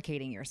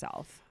duplicating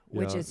yourself,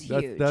 which Yeah, is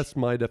huge. That's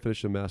my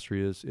definition of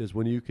mastery is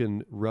when you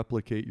can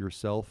replicate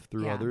yourself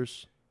through Yeah.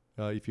 others.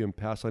 If you can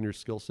pass on your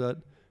skill set,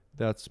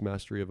 that's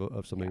mastery of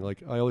something. Yeah.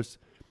 Like I always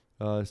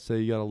say,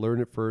 you got to learn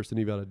it first, and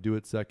you got to do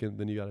it second,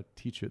 then you got to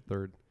teach it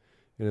third.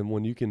 And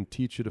when you can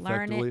teach it Learn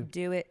effectively, it,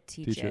 do it,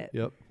 teach it.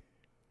 Yep.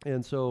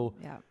 And so,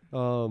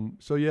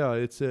 Yeah.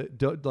 it's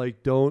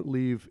don't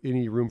leave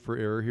any room for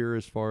error here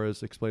as far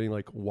as explaining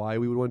like why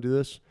we would want to do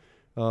this.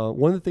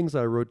 One of the things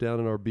I wrote down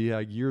in our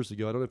BHAG years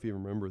ago, I don't know if you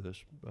remember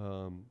this,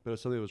 but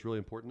it's something that was really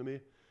important to me,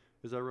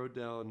 is I wrote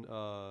down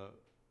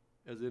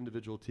as an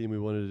individual team, we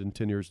wanted in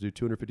 10 years to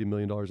do $250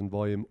 million in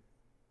volume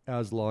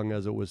as long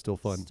as it was still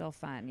fun. Still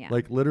fun. Yeah.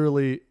 Like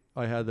literally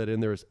I had that in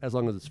there as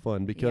long as it's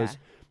fun. Because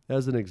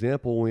as an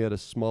example, when we had a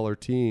smaller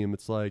team,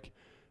 it's like,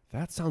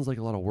 that sounds like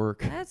a lot of work.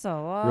 That's a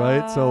lot.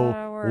 Right? So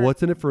of work,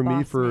 what's in it for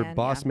me for man,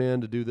 boss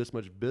man to do this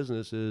much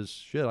business is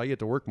shit, I get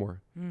to work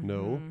more.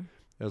 No,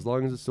 as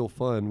long as it's still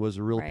fun was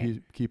a real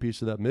Right. key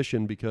piece of that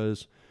mission,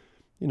 because,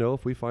 you know,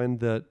 if we find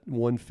that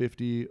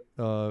 150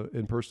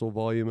 in personal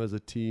volume as a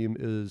team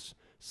is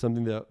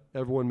something that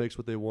everyone makes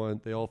what they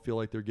want, they all feel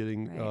like they're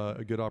getting Right.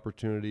 a good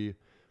opportunity.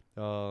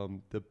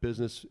 The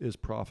business is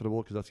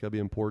profitable, because that's got to be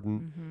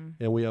important,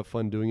 and we have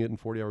fun doing it in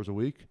 40 hours a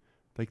week.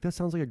 Like, that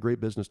sounds like a great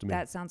business to me.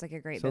 That sounds like a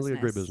great Sounds business. like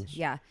a great business.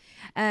 Yeah.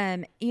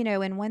 You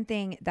know, and one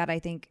thing that I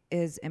think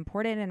is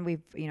important, and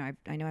we've, you know,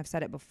 I know I've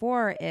said it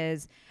before,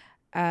 is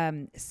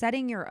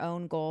setting your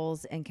own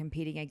goals and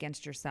competing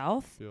against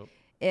yourself Yep.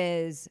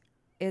 is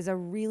a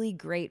really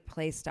great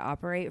place to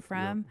operate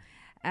from.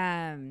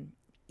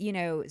 You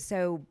know,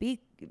 so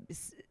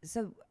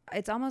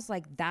it's almost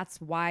like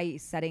that's why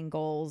setting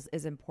goals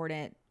is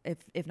important,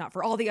 if not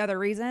for all the other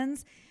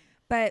reasons.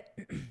 But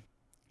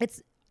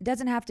it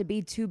doesn't have to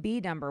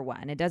be number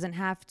one. It doesn't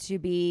have to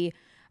be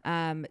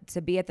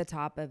at the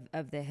top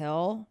of the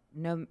hill,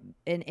 no,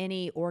 in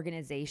any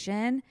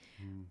organization.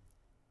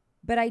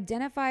 But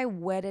identify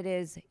what it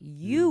is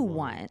you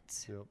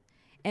want. Yep.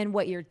 And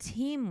what your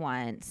team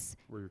wants.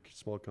 We're a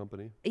small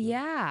company.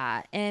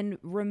 Yeah. And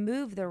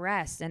remove the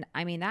rest. And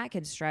I mean, that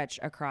could stretch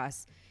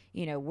across,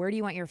 you know, where do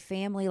you want your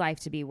family life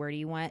to be? Where do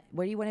you want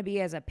to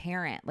be as a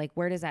parent? Like,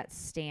 where does that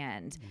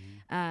stand?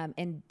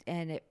 And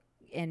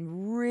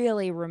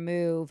really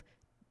remove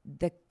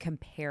the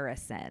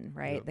comparison,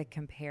 right? Yep. The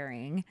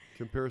comparing.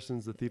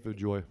 Comparison's the thief of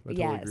joy. I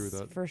totally agree with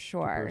that. For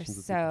sure. Comparison's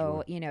the thief of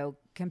So, joy. you know,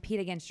 compete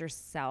against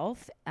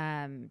yourself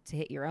to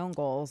hit your own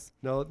goals.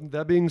 Now,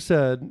 that being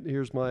said,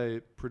 here's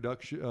my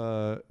production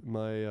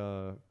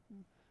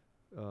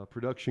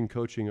production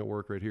coaching at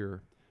work right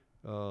here.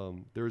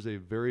 There's a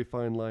very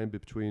fine line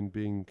between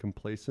being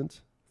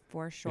complacent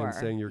For sure. and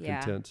saying you're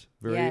content.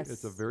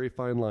 It's a very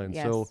fine line.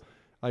 Yes. So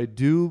I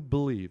do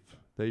believe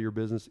that your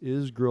business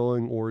is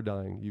growing or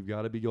dying. You've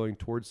got to be going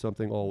towards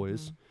something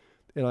always.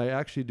 And I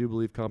actually do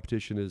believe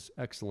competition is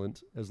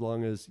excellent, as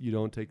long as you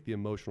don't take the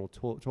emotional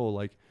toll.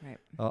 Like, Right.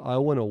 I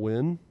want to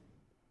win,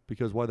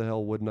 because why the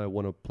hell wouldn't I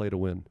want to play to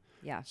win?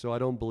 Yeah. So I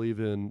don't believe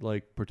in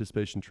like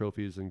participation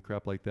trophies and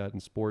crap like that in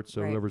sports.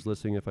 So Right. whoever's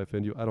listening, if I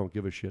offend you, I don't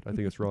give a shit. I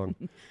think it's wrong.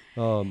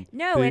 No,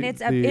 the- and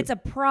it's a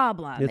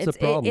problem. It's a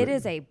problem. It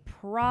is a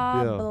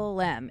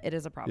problem. It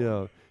is a problem.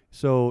 Yeah.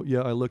 So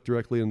yeah, I look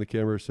directly in the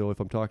camera. So if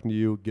I'm talking to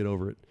you, get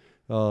over it.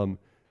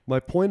 My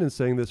point in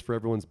saying this for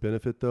everyone's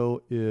benefit,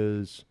 though,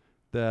 is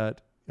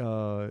that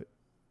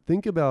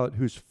think about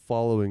who's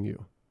following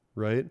you,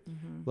 right?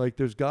 Like,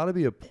 there's got to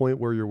be a point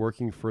where you're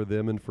working for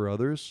them and for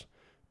others,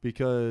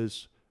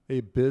 because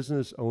a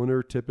business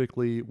owner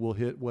typically will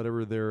hit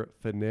whatever their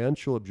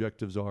financial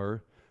objectives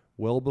are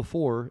well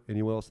before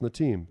anyone else in the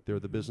team. They're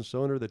the business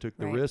owner. They took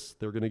the Right. risks.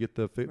 They're going to get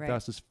the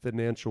fastest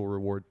financial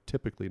reward,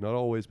 typically. Not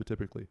always, but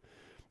typically.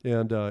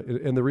 And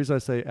the reason I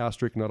say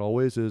asterisk, not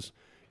always, is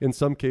in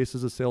some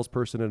cases, a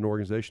salesperson in an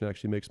organization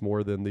actually makes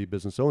more than the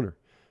business owner,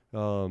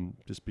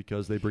 just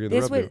because they bring in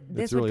the revenue.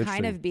 This really would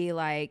kind interesting. of be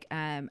like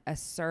a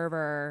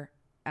server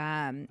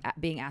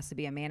being asked to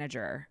be a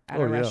manager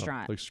at a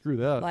restaurant. Like, screw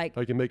that. Like-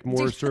 I can make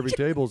more serving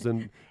tables,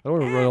 and I don't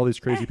want to run all these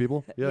crazy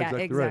people. Yeah,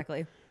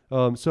 exactly.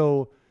 Right.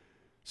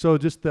 So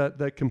just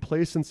that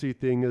complacency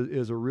thing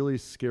is a really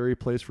scary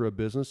place for a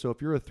business. So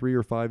if you're a 3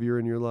 or 5 year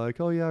and you're like,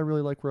 oh yeah, I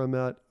really like where I'm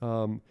at.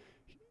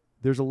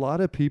 There's a lot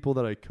of people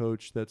that I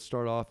coach that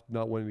start off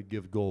not wanting to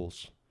give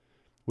goals,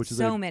 which is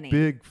So a many.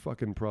 big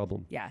fucking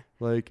problem. Yeah.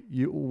 Like,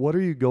 what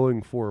are you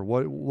going for?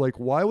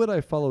 Why would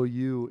I follow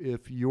you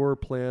if your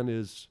plan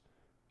is,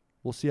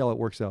 we'll see how it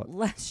works out.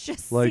 Let's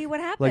just Like, see what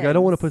happens. Like, I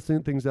don't want to put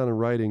things down in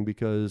writing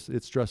because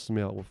it stresses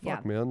me out. Well, fuck,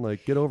 Yeah. man.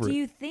 Like, get over Do it.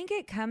 you think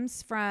it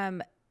comes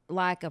from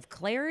lack of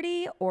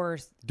clarity or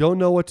Don't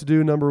know what to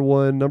do, number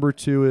one. Number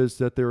two is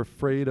that they're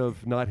afraid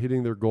of not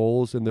hitting their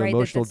goals, and the Right, that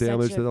emotional that's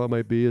damage such a- that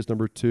might be is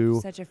number two.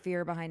 such a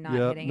fear behind not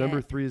Yeah. hitting Number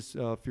it? three is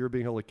fear of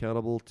being held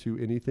accountable to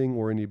anything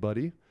or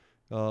anybody,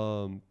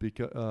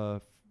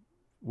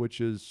 which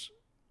is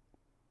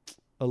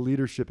a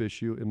leadership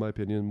issue, in my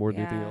opinion, more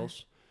than anything Yeah.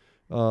 else.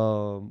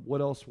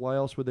 What else? Why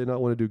else would they not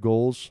want to do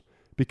goals?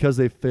 Because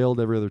they failed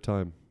every other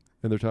time,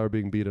 and they're tired of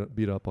being beat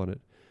up on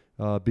it.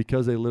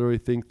 Because they literally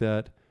think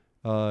that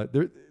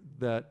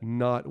that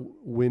not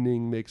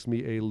winning makes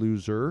me a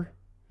loser,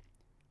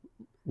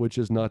 which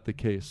is not the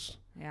case.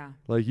 Yeah.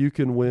 Like, you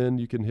can win,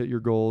 you can hit your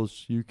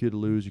goals, you could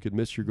lose, you could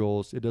miss your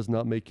goals. It does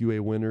not make you a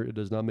winner. It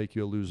does not make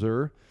you a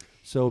loser.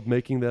 So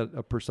making that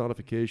a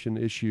personification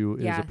issue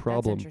is a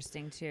problem. That's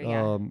interesting too.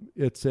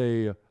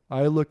 Yeah.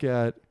 I look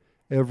at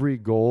every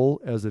goal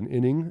as an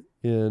inning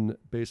in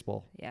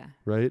baseball, Yeah.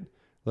 right?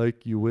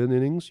 Like, you win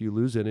innings, you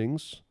lose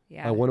innings.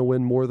 Yeah. I want to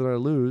win more than I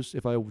lose.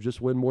 If I just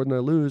win more than I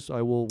lose,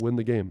 I will win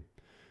the game.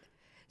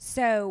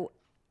 So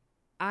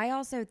I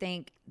also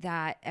think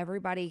that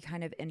everybody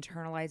kind of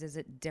internalizes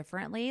it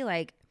differently.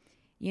 Like,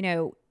 you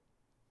know,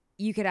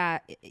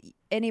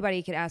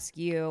 anybody could ask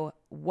you,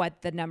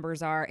 what the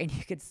numbers are, and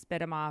you could spit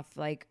them off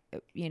like,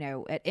 you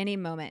know, at any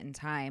moment in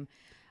time.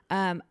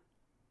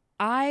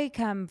 I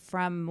come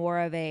from more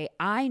of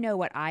I know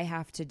what I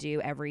have to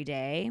do every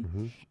day,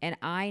 and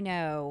I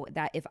know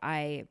that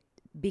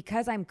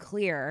because I'm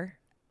clear,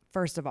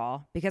 first of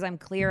all, because I'm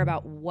clear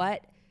about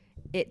what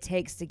it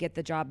takes to get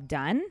the job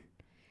done.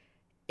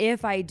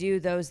 If I do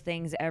those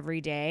things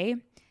every day,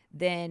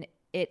 then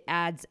it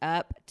adds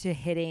up to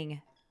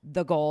hitting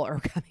the goal or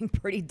coming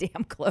pretty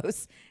damn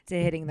close to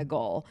hitting the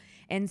goal.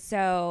 And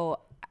so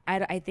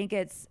I think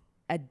it's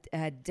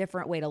a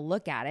different way to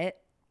look at it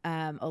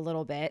a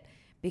little bit,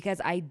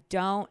 because I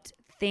don't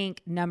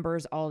think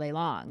numbers all day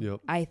long.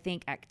 Yep. I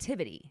think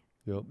activity.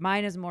 Yep.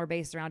 Mine is more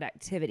based around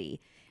activity.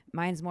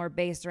 Mine's more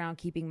based around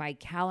keeping my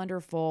calendar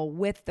full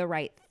with the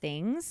right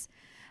things,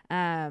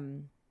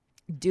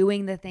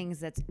 doing the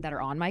things that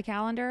are on my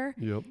calendar.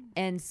 Yep.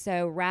 And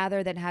so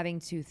rather than having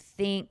to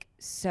think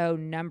so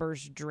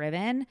numbers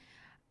driven,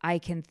 I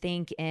can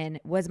think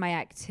was my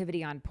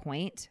activity on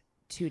point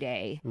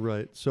today?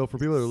 Right. So for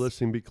people that are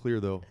listening, be clear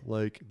though,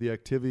 like the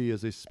activity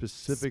is a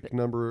specific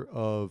number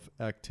of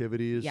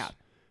activities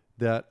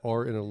that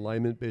are in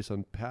alignment based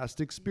on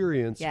past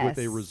experience with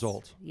a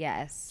result.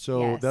 Yes.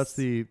 So that's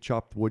the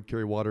chopped wood,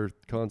 carry water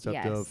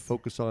concept of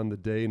focus on the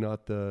day,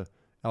 not the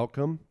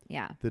outcome.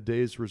 Yeah. The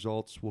day's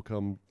results will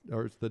come,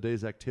 or the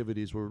day's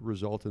activities will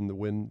result in the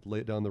win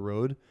late down the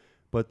road.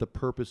 But the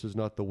purpose is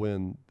not the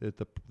win.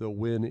 The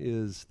win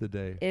is the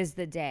day. Is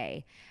the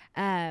day.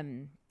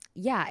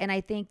 Yeah. And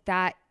I think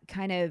that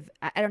kind of,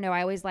 I don't know,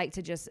 I always like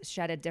to just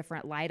shed a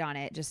different light on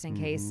it just in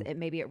case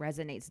maybe it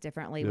resonates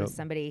differently with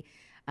somebody.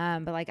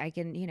 But like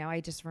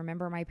I just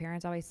remember my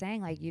parents always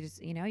saying, like, you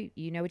just, you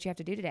know what you have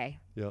to do today.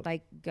 Yep.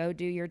 Like, go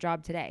do your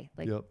job today.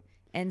 Like,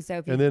 and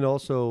so, and then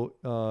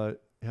also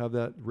have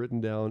that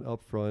written down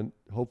up front.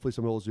 Hopefully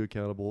someone holds you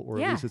accountable, or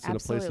at least it's in a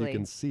place so you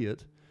can see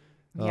it.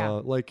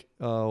 I'm going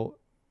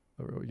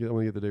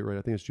to get the date right.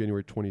 I think it's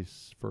January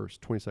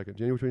 22nd.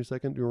 January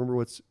 22nd. Do you remember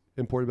what's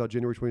important about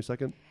January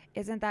 22nd?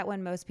 Isn't that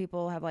when most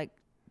people have like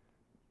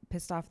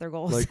pissed off their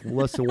goals? Like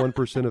less than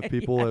 1% of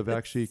people have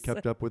actually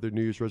kept up with their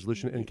New Year's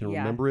resolution and can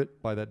remember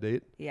it by that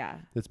date. Yeah.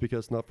 It's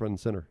because it's not front and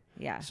center.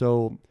 Yeah.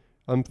 So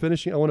I want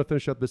to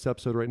finish up this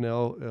episode right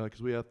now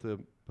because we have to,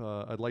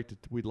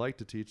 we'd like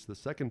to teach the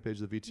second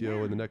page of the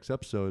VTO in the next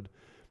episode.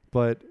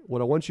 But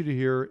what I want you to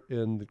hear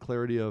in the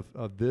clarity of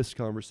this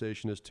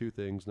conversation is two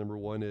things. Number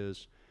one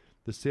is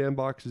the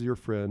sandbox is your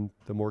friend.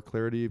 The more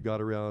clarity you've got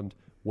around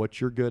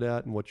what you're good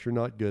at and what you're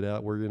not good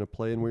at, where you're going to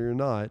play and where you're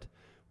not,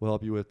 will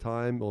help you with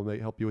time. Will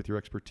help you with your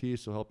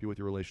expertise. Will help you with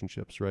your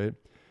relationships, right?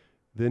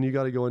 Then you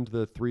got to go into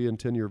the 3 and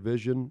 10 year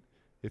vision.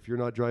 If you're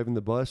not driving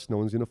the bus, no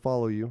one's going to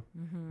follow you.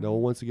 No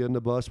one wants to get in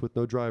a bus with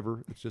no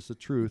driver. It's just the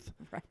truth.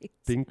 Right.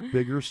 Think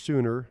bigger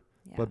sooner,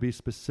 but be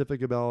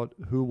specific about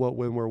who, what,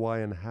 when, where, why,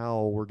 and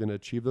how we're going to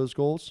achieve those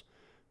goals.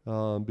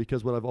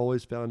 Because what I've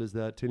always found is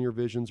that 10-year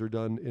visions are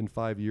done in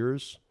 5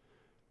 years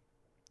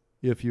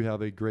if you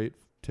have a great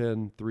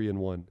 10, 3, and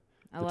 1.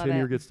 The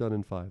 10-year gets done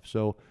in 5.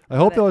 So I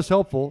hope that was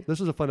helpful. This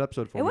was a fun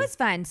episode for me. It was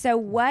fun. So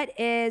what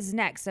is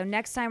next? So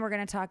next time we're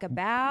going to talk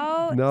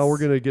about... Now we're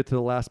going to get to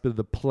the last bit of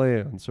the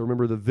plan. So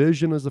remember, the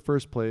vision is the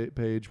first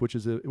page, which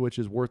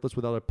is worthless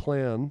without a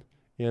plan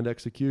and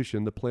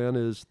execution. The plan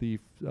is the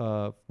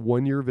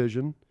 1-year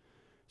vision.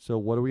 So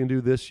what are we going to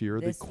do this year?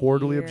 The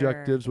quarterly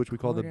objectives, which we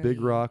call the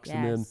big rocks,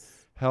 and then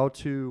how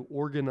to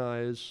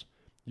organize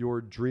your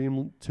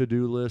dream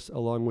to-do list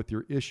along with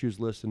your issues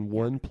list in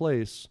one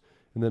place,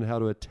 and then how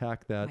to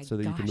attack that so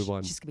that you can move on.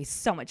 It's just going to be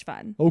so much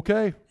fun.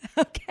 Okay.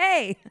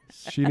 Okay.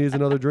 She needs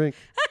another drink.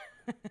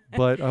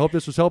 But I hope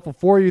this was helpful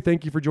for you.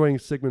 Thank you for joining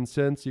Sigmund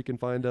Sense. You can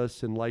find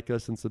us and like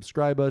us and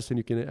subscribe us, and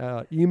you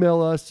can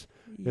email us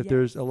if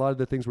there's a lot of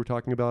the things we're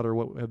talking about or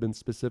what have been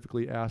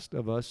specifically asked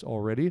of us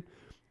already.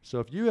 So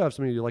if you have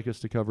something you'd like us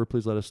to cover,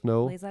 please let us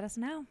know. Please let us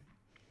know.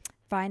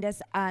 Find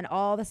us on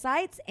all the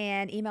sites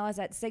and email us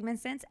at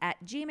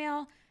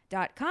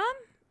sigmundsense@gmail.com.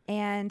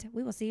 And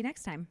we will see you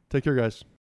next time. Take care, guys.